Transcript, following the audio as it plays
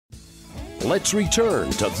Let's return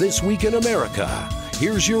to This Week in America.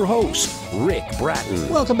 Here's your host, Ric Bratton.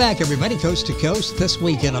 Welcome back, everybody, coast to coast, This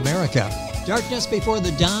Week in America. Darkness Before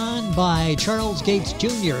the Dawn by Charles Gates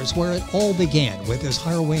Jr. is where it all began with his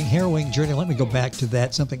harrowing journey. Let me go back to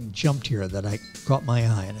that. Something jumped here that I caught my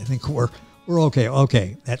eye, and I think we're okay.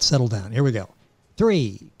 Okay, that's settled down. Here we go.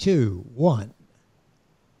 3, 2, 1.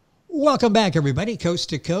 Welcome back, everybody, coast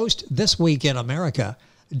to coast, This Week in America.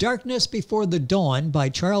 Darkness Before the Dawn by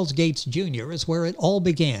Charles Gates Jr. is where it all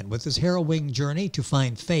began with his harrowing journey to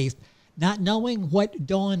find faith, not knowing what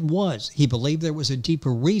dawn was. He believed there was a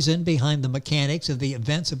deeper reason behind the mechanics of the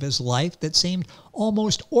events of his life that seemed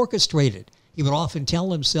almost orchestrated. He would often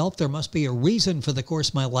tell himself there must be a reason for the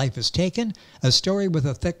course my life has taken. A story with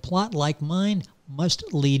a thick plot like mine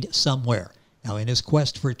must lead somewhere. Now, in his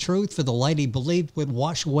quest for truth, for the light he believed would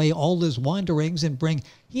wash away all his wanderings and bring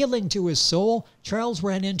healing to his soul, Charles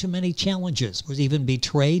ran into many challenges, was even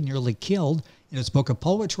betrayed, nearly killed. In his book of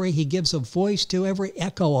poetry, he gives a voice to every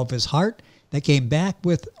echo of his heart that came back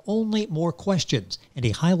with only more questions, and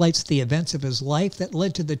he highlights the events of his life that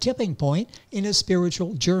led to the tipping point in his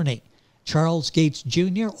spiritual journey. Charles Gates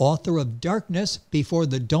Jr., author of Darkness Before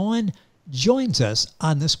the Dawn, joins us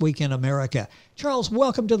on This Week in America. Charles,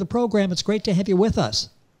 welcome to the program. It's great to have you with us.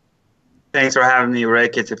 Thanks for having me,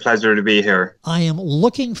 Rick. It's a pleasure to be here. I am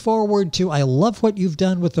looking forward to, I love what you've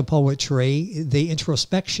done with the poetry, the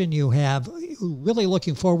introspection you have, really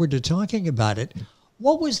looking forward to talking about it.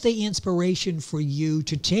 What was the inspiration for you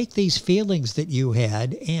to take these feelings that you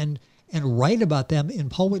had and write about them in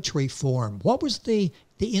poetry form? What was the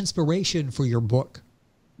inspiration for your book?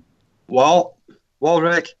 Well,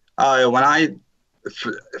 Rick, when I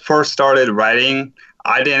first started writing,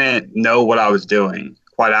 I didn't know what I was doing.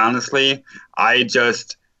 Quite honestly, I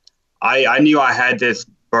knew I had this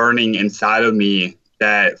burning inside of me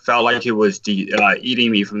that felt like it was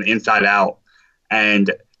eating me from the inside out,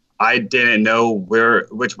 and I didn't know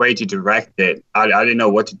which way to direct it. I didn't know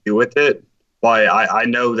what to do with it, but I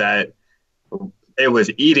know that it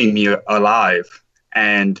was eating me alive.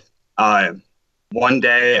 And one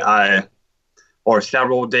day, or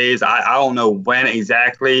several days, I don't know when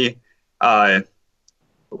exactly, or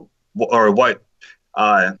what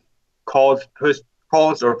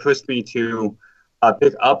caused or pushed me to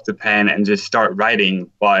pick up the pen and just start writing.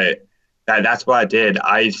 But that's what I did.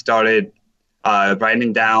 I started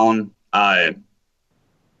writing down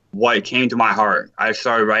what came to my heart. I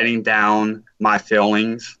started writing down my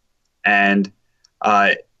feelings, and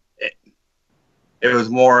it was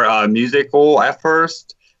more musical at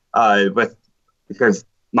first, because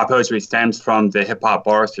my poetry stems from the hip-hop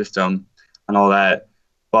bar system and all that.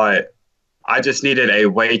 But I just needed a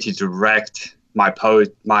way to direct my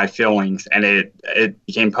feelings, and it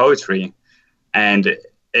became poetry. And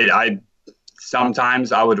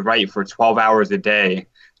sometimes I would write for 12 hours a day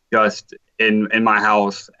just in my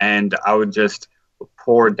house, and I would just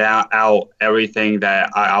pour out everything that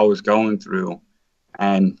I was going through.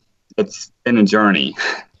 And it's been a journey.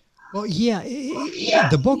 Well, yeah,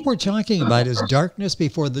 the book we're talking about is Darkness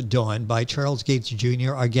Before the Dawn by Charles Gates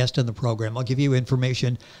Jr., our guest on the program. I'll give you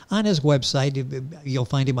information on his website. You'll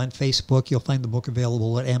find him on Facebook. You'll find the book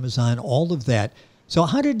available at Amazon, all of that. So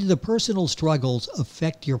how did the personal struggles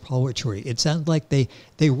affect your poetry? It sounds like they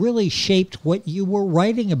really shaped what you were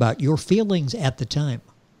writing about, your feelings at the time.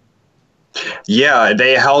 Yeah,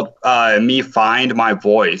 they helped me find my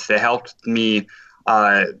voice. They helped me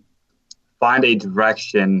find a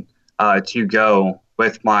direction to go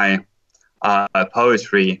with my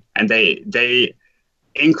poetry, and they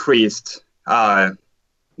increased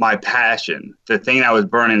my passion. The thing that was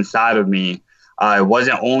burning inside of me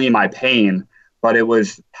wasn't only my pain, but it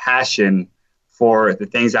was passion for the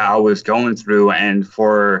things that I was going through, and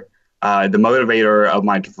for the motivator of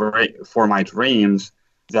my dreams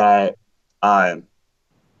that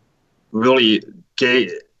really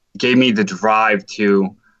gave me the drive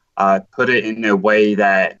to put it in a way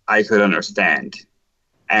that I could understand.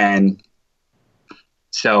 And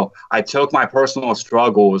so I took my personal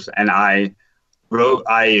struggles and I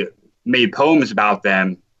made poems about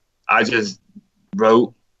them. I just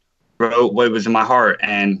wrote what was in my heart.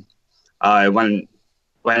 And when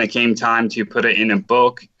it came time to put it in a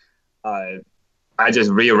book, I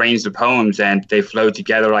just rearranged the poems, and they flowed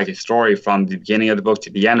together like a story from the beginning of the book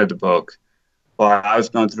to the end of the book. But I was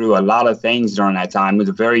going through a lot of things during that time. It was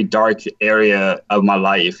a very dark area of my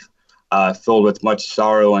life, filled with much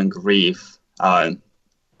sorrow and grief. I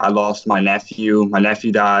lost my nephew. My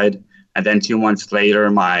nephew died, and then 2 months later,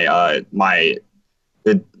 my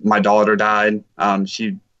daughter died.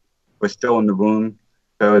 She was still in the womb,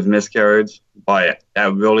 so it was a miscarriage. But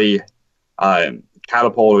that really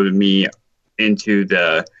catapulted me into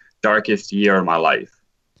the darkest year of my life.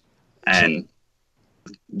 And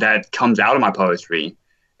that comes out of my poetry.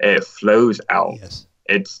 It flows out. Yes.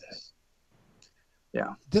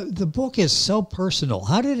 Yeah. The book is so personal.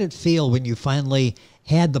 How did it feel when you finally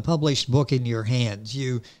had the published book in your hands?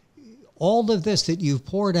 All of this that you've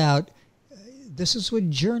poured out, this is a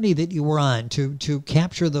journey that you were on to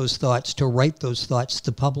capture those thoughts, to write those thoughts,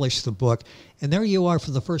 to publish the book. And there you are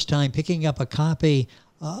for the first time picking up a copy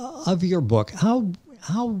of your book. How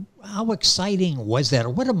exciting was that? Or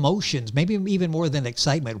what emotions, maybe even more than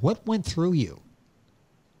excitement, what went through you?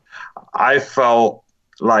 I felt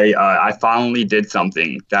like I finally did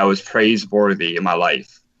something that was praiseworthy in my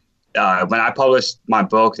life. When I published my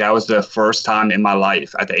book, that was the first time in my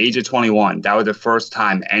life, at the age of 21, that was the first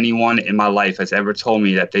time anyone in my life has ever told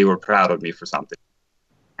me that they were proud of me for something.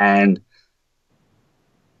 And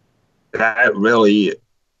that really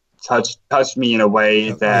touched me in a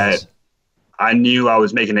way that Yes. I knew I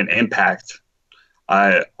was making an impact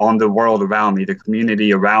on the world around me, the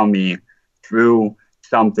community around me, through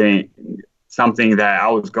something that I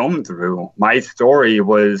was going through. My story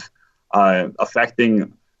was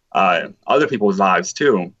affecting other people's lives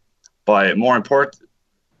too, but more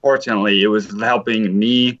importantly, it was helping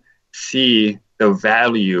me see the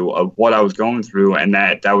value of what I was going through, and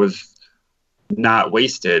that was not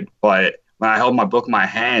wasted. But when I held my book in my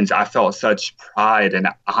hands, I felt such pride and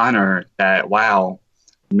honor that, wow,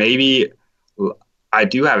 maybe I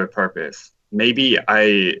do have a purpose. Maybe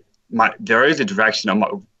there is a direction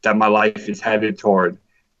that my life is headed toward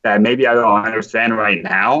that maybe I don't understand right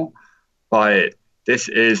now, but this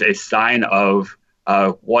is a sign of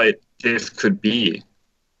what this could be.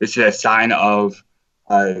 This is a sign of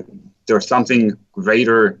there's something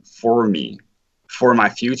greater for me, for my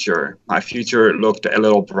future. My future looked a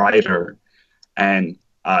little brighter. And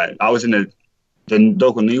I was in the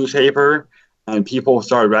local newspaper, and people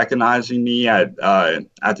started recognizing me at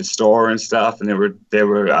the store and stuff. And they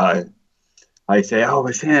were like, say, "Oh,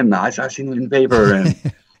 it's him. I've seen him in the paper."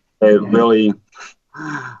 And it really,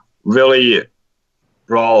 really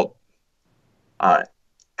brought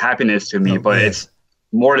happiness to me. But yes. It's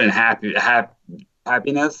more than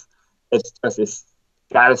happiness. It's just this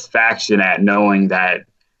satisfaction at knowing that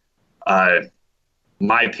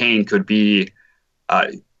my pain could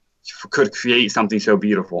create something so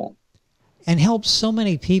beautiful. And help so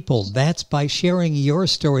many people. That's by sharing your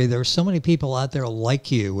story. There are so many people out there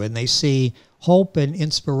like you, and they see hope and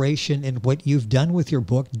inspiration in what you've done with your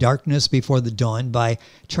book, Darkness Before the Dawn, by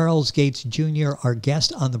Charles Gates Jr., our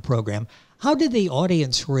guest on the program. How did the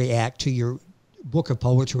audience react to your book of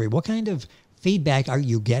poetry? What kind of feedback are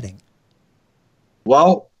you getting?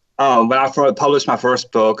 Well, when I published my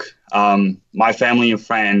first book, my family and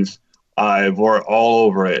friends were all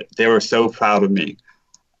over it. They were so proud of me.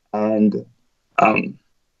 And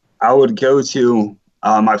I would go to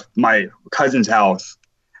my cousin's house,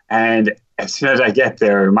 and as soon as I get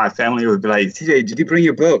there, my family would be like, "TJ, did you bring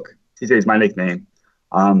your book?" TJ is my nickname.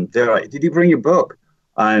 They're like, "Did you bring your book?"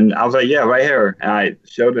 And I was like, "Yeah, right here." And I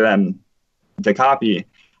showed them the copy,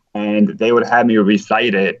 and they would have me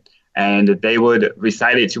recite it, and they would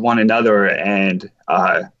recite it to one another and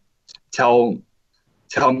tell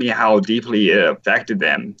me how deeply it affected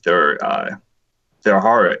them, their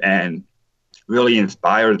heart, and really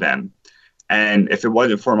inspired them. And if it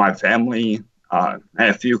wasn't for my family and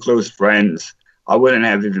a few close friends, I wouldn't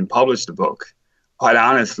have even published the book. Quite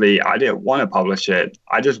honestly, I didn't want to publish it.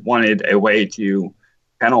 I just wanted a way to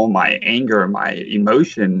channel my anger, my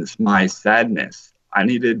emotions, my sadness. I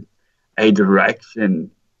needed a direction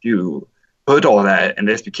to put all that, and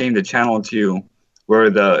this became the channel to where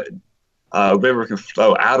the river can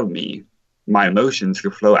flow out of me. My emotions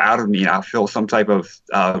could flow out of me, and I feel some type of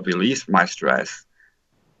release from my stress.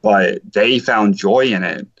 But they found joy in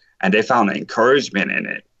it, and they found encouragement in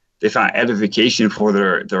it. They found edification for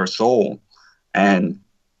their soul, and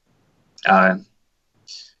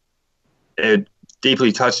it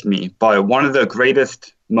deeply touched me. But one of the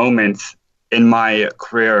greatest moments in my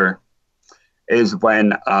career is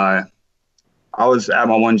when I was at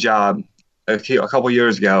my one job a couple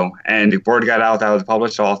years ago, and the word got out that I was a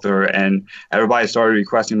published author, and everybody started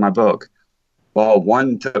requesting my book. Well,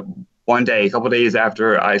 one day, a couple of days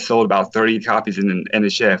after I sold about 30 copies in a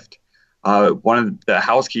shift, one of the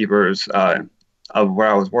housekeepers of where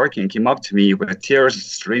I was working came up to me with tears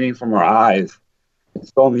streaming from her eyes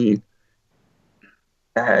and told me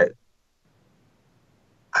that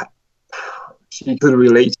she could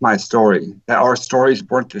relate to my story, that our stories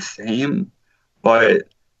weren't the same, but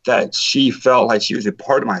that she felt like she was a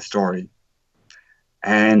part of my story.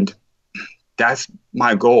 And that's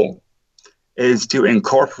my goal, is to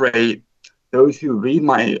incorporate those who read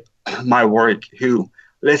my work, who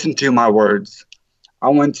listen to my words, I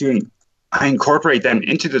incorporate them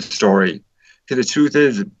into the story. Because the truth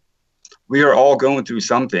is, we are all going through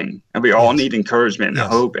something, and we all Yes. need encouragement, Yes.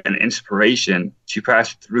 hope, and inspiration to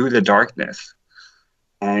pass through the darkness.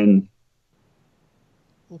 And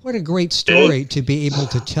What a great story to be able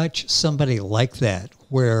to touch somebody like that,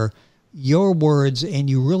 where your words, and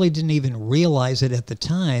you really didn't even realize it at the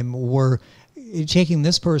time, were taking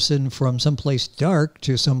this person from someplace dark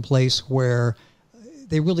to someplace where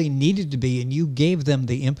they really needed to be, and you gave them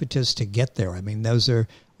the impetus to get there. I mean, those are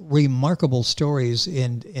remarkable stories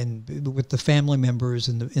in with the family members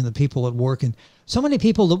and the people at work, and so many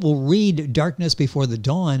people that will read Darkness Before the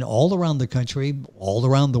Dawn all around the country, all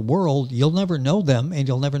around the world. You'll never know them, and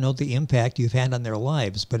you'll never know the impact you've had on their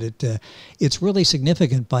lives. But it's really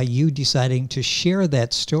significant by you deciding to share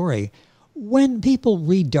that story. When people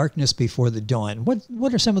read Darkness Before the Dawn,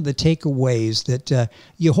 what are some of the takeaways that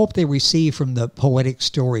you hope they receive from the poetic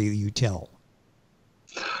story you tell?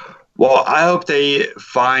 well, I hope they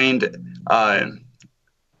find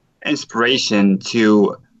inspiration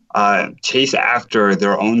to chase after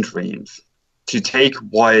their own dreams, to take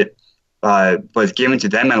what was given to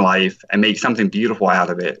them in life and make something beautiful out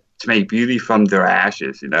of it, to make beauty from their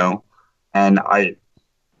ashes, And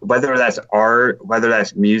whether that's art, whether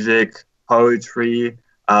that's music, poetry,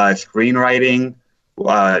 screenwriting,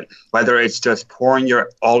 whether it's just pouring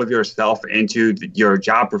all of yourself into your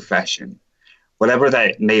job profession, whatever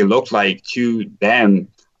that may look like to them,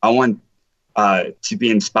 I want to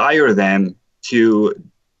inspire them to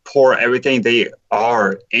pour everything they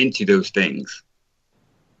are into those things.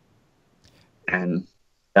 And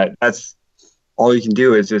that's all you can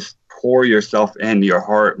do is just pour yourself in, your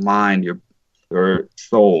heart, mind, your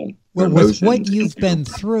soul. Well, with what you've been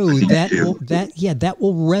through, that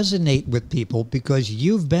will resonate with people because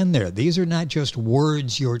you've been there. These are not just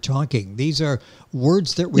words you're talking. These are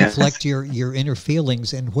words that reflect your inner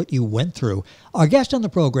feelings and what you went through. Our guest on the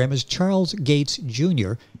program is Charles Gates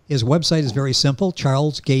Jr. His website is very simple,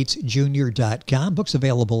 charlesgatesjr.com. Books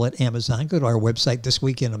available at Amazon. Go to our website,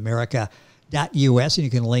 thisweekinamerica.us, and you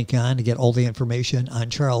can link on to get all the information on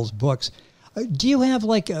Charles' books. Do you have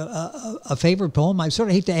like a favorite poem? I sort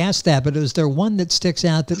of hate to ask that, but is there one that sticks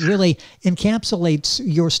out that really encapsulates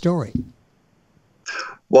your story?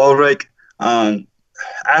 Well, Rick,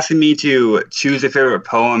 asking me to choose a favorite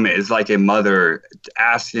poem is like a mother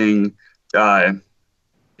being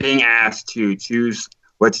asked to choose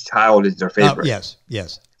which child is their favorite. Yes.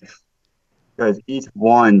 Because each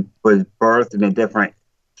one was birthed in a different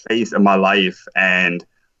phase of my life, and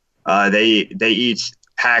they each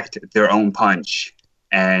packed their own punch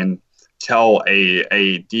and tell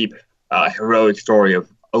a deep, heroic story of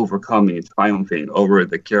overcoming and triumphing over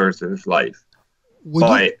the cares of his life.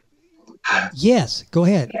 Yes, go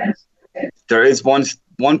ahead. There is one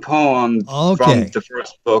poem from the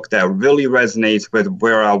first book that really resonates with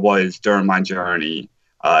where I was during my journey.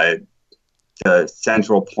 The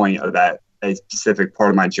central point of a specific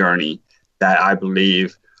part of my journey that I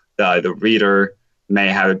believe the reader may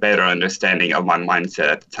have a better understanding of my mindset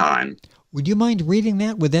at the time. Would you mind reading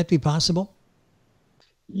that? Would that be possible?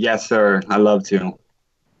 Yes, sir. I'd love to.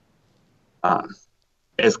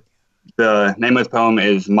 The name of the poem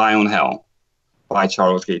is My Own Hell by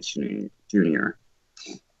Charles Gates Jr.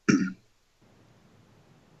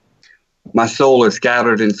 My soul is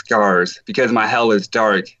scattered in scars because my hell is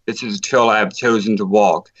dark. This is a trail I have chosen to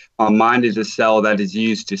walk. My mind is a cell that is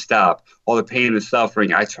used to stop all the pain and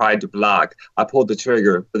suffering I tried to block. I pulled the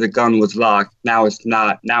trigger, but the gun was locked. Now it's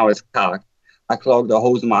not. Now it's cocked. I clogged the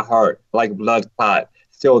holes in my heart like a blood clot.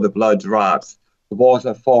 Still the blood drops. The walls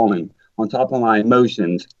are falling on top of my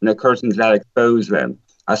emotions and the curtains that expose them.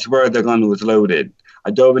 I swear the gun was loaded.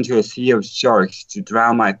 I dove into a sea of sharks to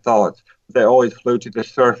drown my thoughts. They always float to the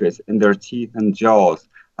surface in their teeth and jaws.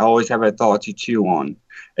 I always have a thought to chew on.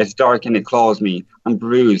 It's dark and it claws me. I'm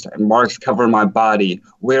bruised and marks cover my body.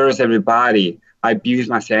 Where is everybody? I abused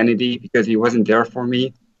my sanity because he wasn't there for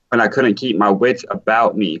me when I couldn't keep my wits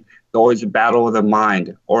about me. It's always a battle of the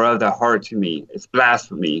mind or of the heart to me. It's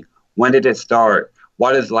blasphemy. When did it start?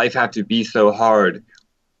 Why does life have to be so hard?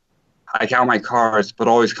 I count my cards, but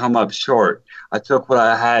always come up short. I took what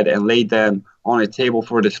I had and laid them on a table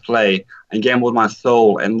for display. I gambled my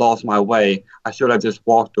soul and lost my way. I should have just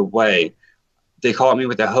walked away. They caught me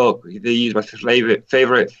with a hook. They used my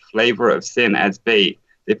favorite flavor of sin as bait.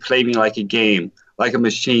 They played me like a game, like a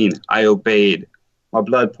machine. I obeyed. My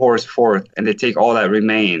blood pours forth, and they take all that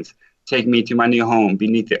remains. Take me to my new home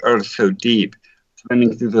beneath the earth so deep,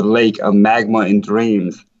 swimming through the lake of magma and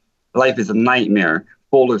dreams. Life is a nightmare,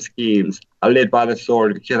 full of schemes. I lived by the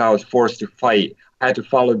sword because I was forced to fight. I had to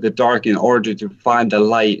follow the dark in order to find the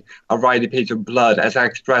light. I write a page of blood as I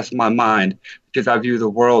express my mind because I view the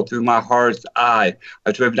world through my heart's eye.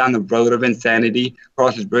 I drove down the road of insanity,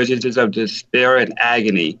 crosses bridges of despair and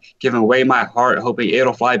agony, giving away my heart, hoping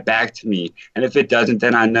it'll fly back to me. And if it doesn't,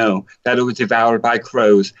 then I know that it was devoured by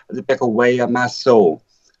crows as it took away of my soul.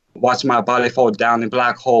 Watch my body fall down a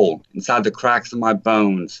black hole inside the cracks of my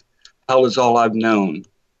bones. Hell is all I've known.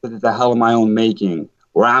 This is the hell of my own making,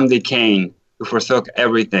 where I'm the king who forsook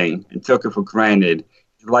everything and took it for granted.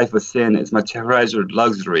 His life of sin is my treasured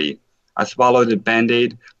luxury. I swallowed a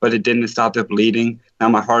Band-Aid, but it didn't stop the bleeding. Now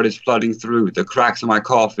my heart is flooding through the cracks of my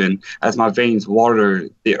coffin as my veins water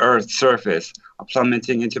the earth's surface. I'm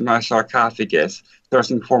plummeting into my sarcophagus,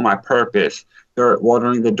 thirsting for my purpose. Dirt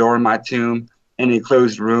watering the door of my tomb. In a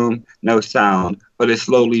closed room, no sound, but a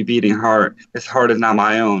slowly beating heart. This heart is not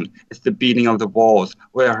my own. It's the beating of the walls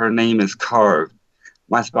where her name is carved.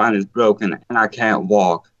 My spine is broken and I can't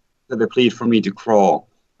walk, so they plead for me to crawl.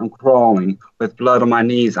 I'm crawling with blood on my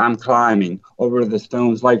knees. I'm climbing over the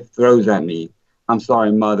stones life throws at me. I'm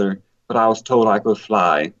sorry, mother, but I was told I could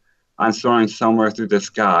fly. I'm soaring somewhere through the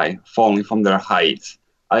sky, falling from their heights.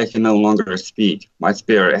 I can no longer speak. My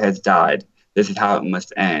spirit has died. This is how it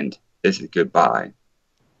must end. This is goodbye.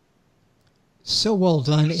 So well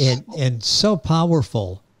done and so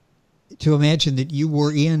powerful to imagine that you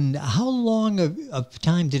were in. How long of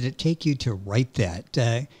time did it take you to write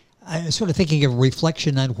that? I'm sort of thinking of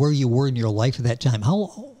reflection on where you were in your life at that time.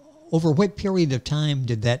 Over what period of time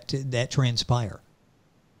did that transpire?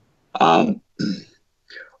 How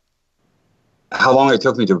long it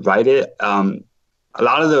took me to write it? A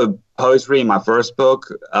lot of the poetry in my first book,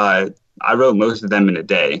 I wrote most of them in a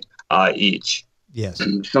day each. Yes.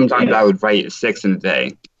 Sometimes I would write 6 in a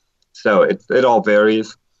day. So it all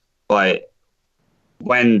varies. But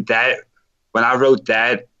when I wrote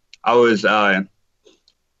that, I was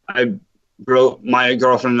my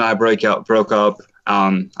girlfriend and I broke up.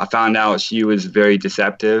 I found out she was very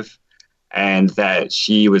deceptive and that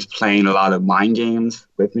she was playing a lot of mind games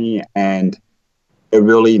with me, and it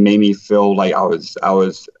really made me feel like I was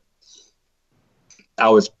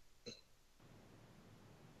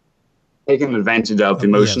taken advantage of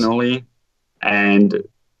emotionally. Yes. And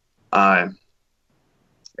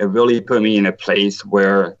it really put me in a place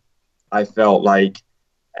where I felt like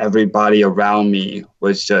everybody around me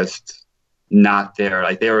was just not there.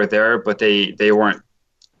 Like they were there, but they weren't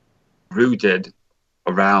rooted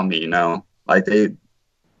around me,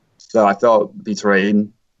 so I felt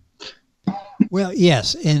betrayed. Well,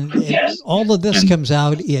 yes, and all of this comes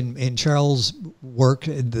out in Charles' work.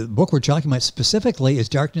 The book we're talking about specifically is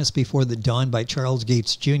Darkness Before the Dawn by Charles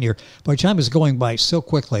Gates Jr. Boy, time is going by so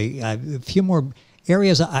quickly. A few more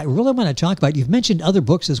areas I really want to talk about. You've mentioned other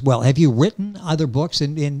books as well. Have you written other books,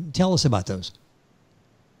 and tell us about those?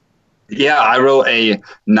 Yeah, I wrote a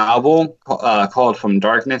novel called From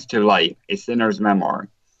Darkness to Light, a sinner's memoir.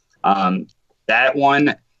 That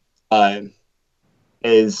one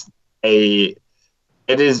is an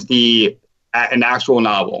actual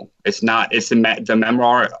novel. It's not. It's the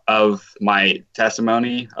memoir of my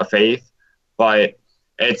testimony of faith, but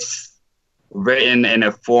it's written in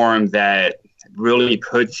a form that really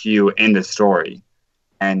puts you in the story,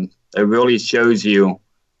 and it really shows you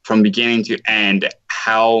from beginning to end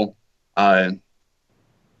how I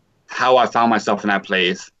found myself in that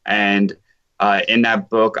place. And in that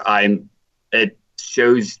book, it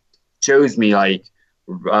shows me like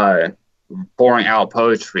pouring out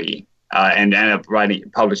poetry and end up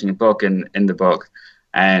publishing a book in the book.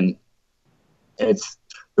 And it's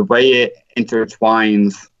the way it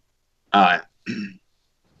intertwines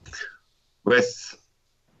with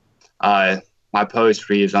my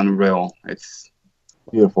poetry is unreal. It's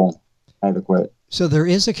beautiful. I had to quit. So there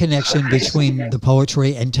is a connection between the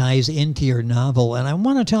poetry and ties into your novel. And I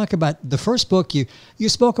want to talk about the first book. You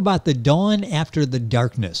spoke about the dawn after the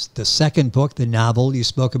darkness. The second book, the novel, you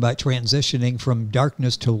spoke about transitioning from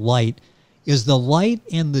darkness to light. Is the light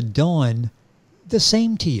and the dawn the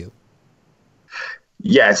same to you?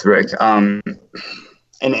 Yes, Rick. In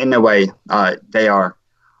a way, they are.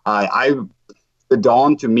 The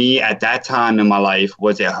dawn to me at that time in my life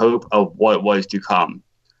was a hope of what was to come.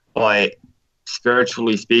 But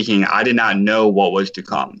spiritually speaking, I did not know what was to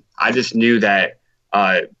come. I just knew that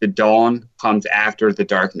the dawn comes after the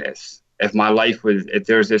darkness. If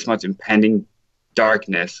there's this much impending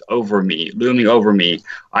darkness over me, looming over me,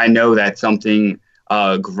 I know that something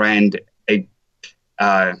grand is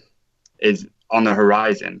on the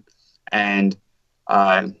horizon. And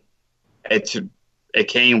it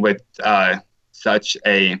came with such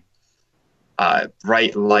a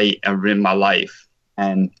bright light in my life.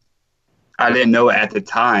 And I didn't know it at the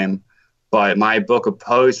time, but my book of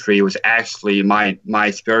poetry was actually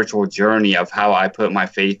my spiritual journey of how I put my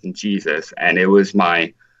faith in Jesus. And it was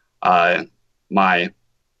my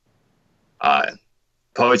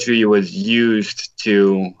poetry was used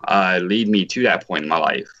to lead me to that point in my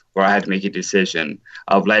life where I had to make a decision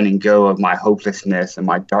of letting go of my hopelessness and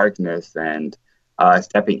my darkness and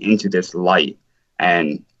stepping into this light.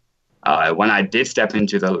 And when I did step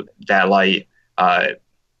into that light, it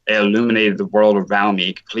illuminated the world around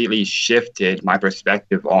me, completely shifted my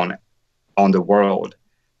perspective on the world.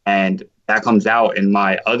 And that comes out in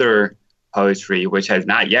my other poetry, which has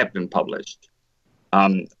not yet been published.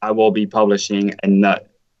 I will be publishing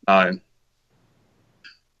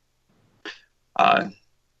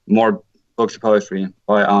more books of poetry,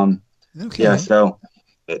 but Okay. yeah, so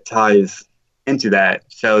it ties into that.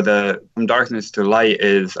 So the From Darkness to Light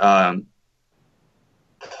is the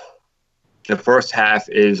first half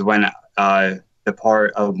is when the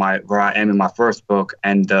part of where I am in my first book,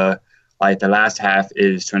 and the last half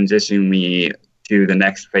is transitioning me to the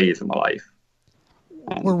next phase of my life.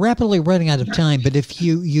 We're rapidly running out of time, but if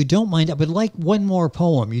you don't mind, I would like one more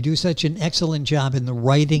poem. You do such an excellent job in the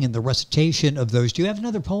writing and the recitation of those. Do you have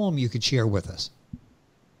another poem you could share with us?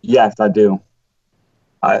 Yes, I do.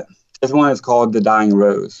 This one is called The Dying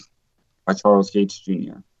Rose by Charles Gates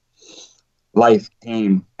Jr. Life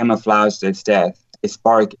came, camouflaged its death, a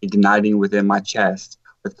spark igniting within my chest.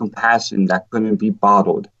 With compassion that couldn't be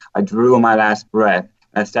bottled, I drew my last breath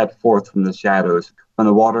and I stepped forth from the shadows, from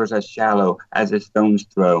the waters as shallow as a stone's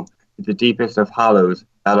throw, to the deepest of hollows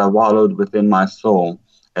that I wallowed within my soul.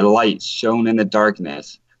 A light shone in the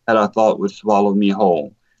darkness that I thought would swallow me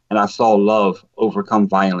whole, and I saw love overcome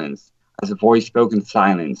violence. As a voice spoke in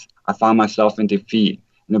silence, I found myself in defeat,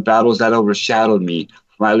 in the battles that overshadowed me.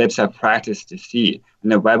 For my lips have practiced deceit,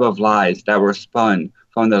 and the web of lies that were spun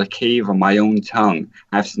from the cave of my own tongue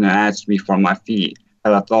have snatched me from my feet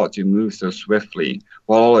that I thought to move so swiftly.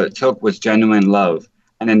 While all it took was genuine love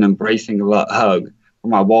and an embracing hug for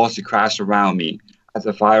my walls to crash around me. As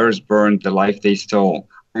the fires burned the life they stole,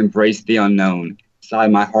 I embraced the unknown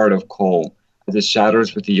inside my heart of coal. As it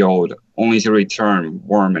shatters with the old, only to return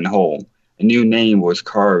warm and whole. A new name was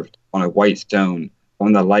carved on a white stone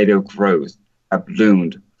from the light of growth that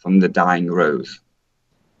bloomed from the dying rose.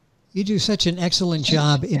 You do such an excellent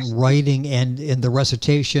job in writing and in the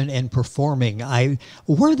recitation and performing.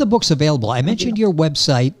 Where are the books available? I mentioned your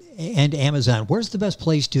website and Amazon. Where's the best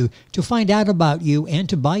place to find out about you and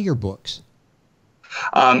to buy your books?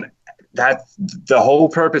 That's the whole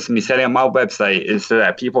purpose of me setting up my website, is so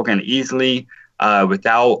that people can easily,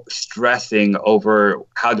 without stressing over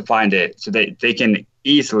how to find it, so that they can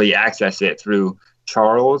easily access it through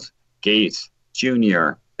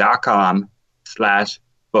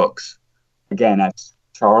charlesgatesjr.com/books. Again, that's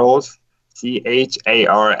Charles,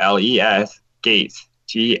 CHARLES, Gates,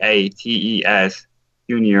 GATES,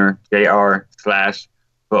 Jr.,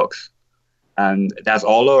 JR/books. And that's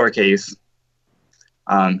all lowercase.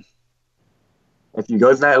 If you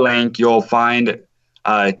go to that link, you'll find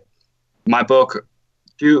my book,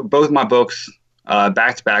 both my books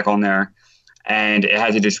back to back on there. And it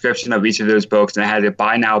has a description of each of those books, and it has a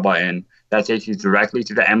buy now button that takes you directly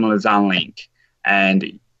to the Amazon link.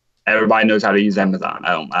 And everybody knows how to use Amazon.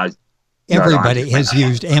 Everybody has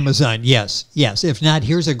used Amazon. Yes. If not,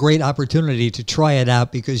 here's a great opportunity to try it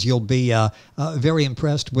out, because you'll be very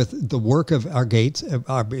impressed with the work of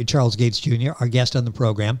Charles Gates Jr., our guest on the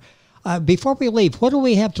program. Before we leave, what do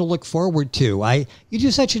we have to look forward to? You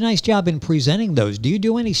do such a nice job in presenting those. Do you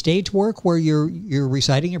do any stage work where you're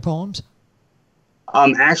reciting your poems?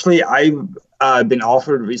 Actually, I've been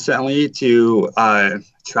offered recently to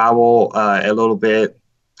travel a little bit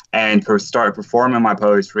and start performing my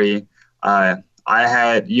poetry.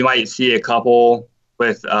 You might see a couple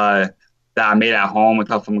with that I made at home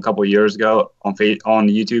from a couple of years ago on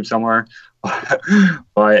YouTube somewhere,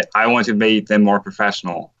 but I want to make them more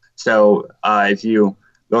professional. So if you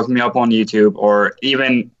look me up on YouTube, or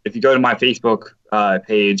even if you go to my Facebook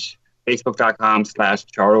page,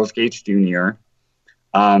 facebook.com/Charles Gates Jr.,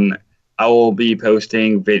 I will be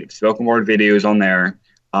posting spoken word videos on there.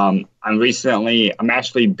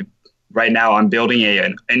 Right now I'm building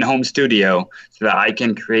an in-home studio so that I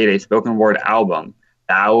can create a spoken word album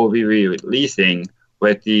that I will be releasing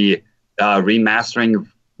with the remastered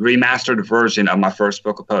version of my first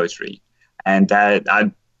book of poetry. And that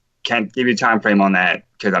I can't give you a time frame on that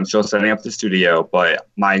because I'm still setting up the studio, but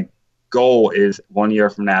my goal is 1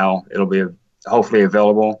 year from now, it'll be hopefully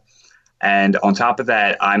available. And on top of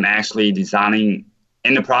that, I'm actually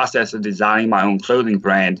in the process of designing my own clothing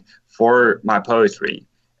brand for my poetry.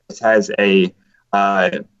 It has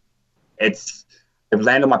it's a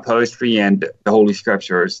blend of my poetry and the Holy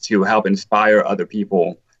Scriptures to help inspire other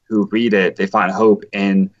people who read it. They find hope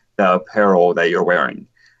in the apparel that you're wearing.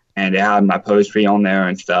 And they have my poetry on there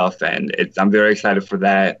and stuff, and I'm very excited for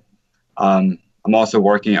that. I'm also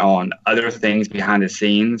working on other things behind the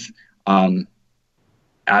scenes. I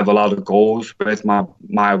have a lot of goals with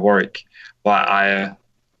my work, but I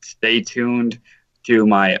stay tuned to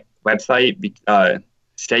my website.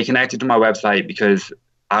 Stay connected to my website because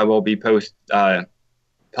I will be publishing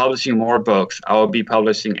more books. I will be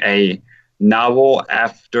publishing a novel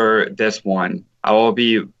after this one. I will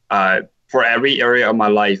be for every area of my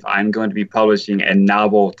life, I'm going to be publishing a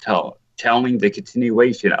novel telling the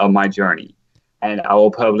continuation of my journey. And I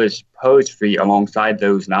will publish poetry alongside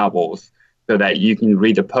those novels so that you can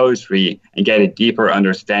read the poetry and get a deeper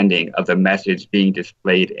understanding of the message being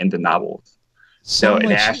displayed in the novels. So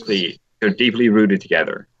they're deeply rooted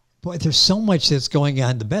together. Boy, there's so much that's going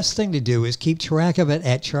on. The best thing to do is keep track of it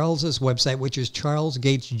at Charles's website, which is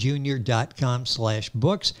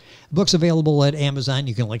charlesgatesjr.com/books. Books available at Amazon.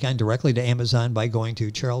 You can link on directly to Amazon by going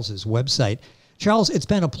to Charles's website. Charles, it's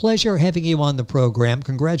been a pleasure having you on the program.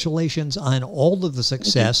 Congratulations on all of the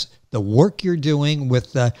success, the work you're doing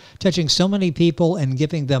with touching so many people and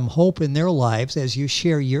giving them hope in their lives as you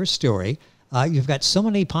share your story. You've got so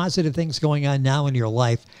many positive things going on now in your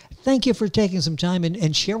life. Thank you for taking some time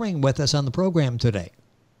and sharing with us on the program today.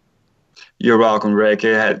 You're welcome, Rick.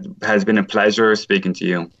 It has been a pleasure speaking to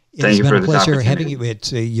you. Thank you for this opportunity. It's been a pleasure having you.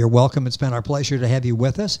 You're welcome. It's been our pleasure to have you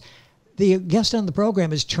with us. The guest on the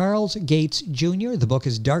program is Charles Gates Jr. The book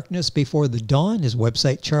is Darkness Before the Dawn. His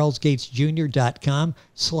website,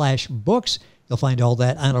 charlesgatesjr.com/books. You'll find all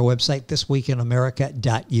that on our website,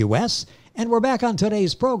 thisweekinamerica.us. And we're back on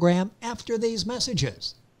today's program after these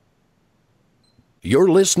messages. You're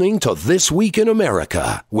listening to This Week in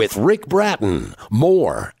America with Ric Bratton.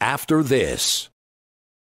 More after this.